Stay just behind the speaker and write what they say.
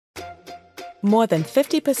More than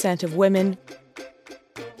 50% of women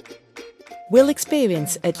will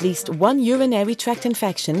experience at least one urinary tract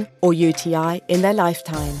infection or UTI in their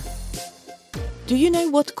lifetime. Do you know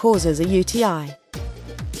what causes a UTI?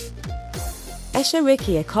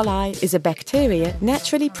 Escherichia coli is a bacteria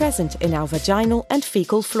naturally present in our vaginal and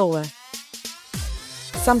fecal flora.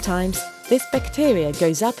 Sometimes, this bacteria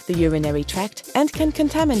goes up the urinary tract and can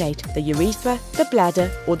contaminate the urethra, the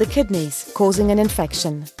bladder or the kidneys, causing an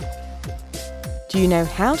infection. Do you know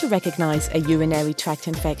how to recognize a urinary tract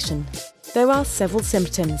infection? There are several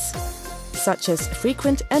symptoms, such as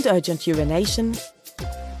frequent and urgent urination,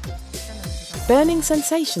 burning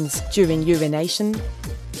sensations during urination,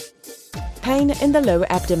 pain in the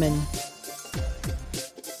lower abdomen.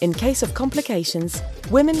 In case of complications,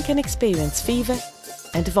 women can experience fever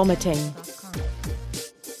and vomiting.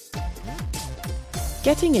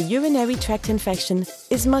 Getting a urinary tract infection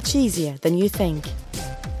is much easier than you think.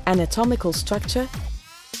 Anatomical structure,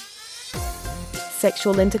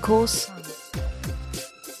 sexual intercourse,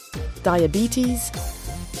 diabetes,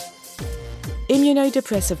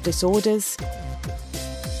 immunodepressive disorders,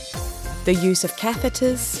 the use of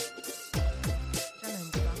catheters,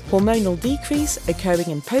 hormonal decrease occurring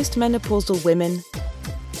in postmenopausal women,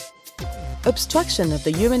 obstruction of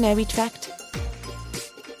the urinary tract,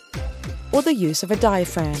 or the use of a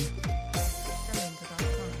diaphragm.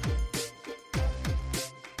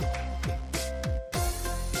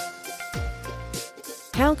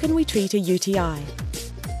 How can we treat a UTI?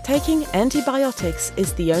 Taking antibiotics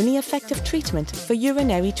is the only effective treatment for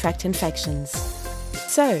urinary tract infections.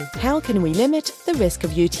 So, how can we limit the risk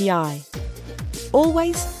of UTI?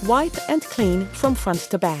 Always wipe and clean from front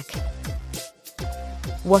to back.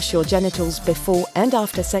 Wash your genitals before and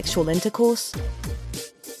after sexual intercourse.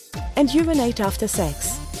 And urinate after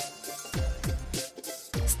sex.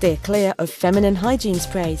 Steer clear of feminine hygiene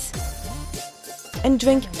sprays. And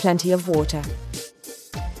drink plenty of water.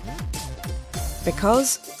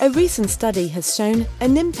 Because a recent study has shown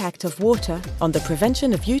an impact of water on the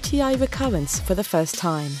prevention of UTI recurrence for the first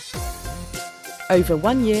time. Over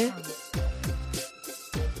 1 year,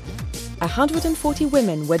 140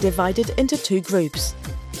 women were divided into 2 groups.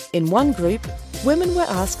 In one group, women were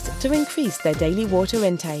asked to increase their daily water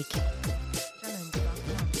intake.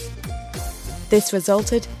 This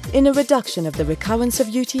resulted in a reduction of the recurrence of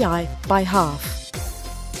UTI by half.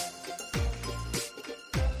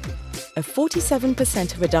 A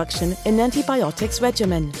 47% reduction in antibiotics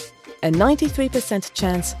regimen, a 93%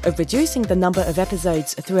 chance of reducing the number of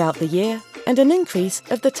episodes throughout the year, and an increase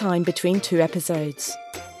of the time between 2 episodes.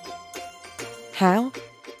 How?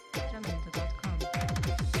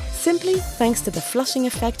 Simply thanks to the flushing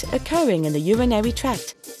effect occurring in the urinary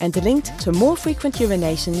tract and linked to more frequent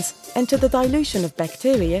urinations and to the dilution of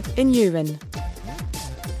bacteria in urine.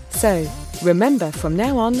 So, remember from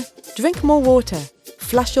now on, drink more water,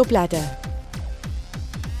 flush your bladder.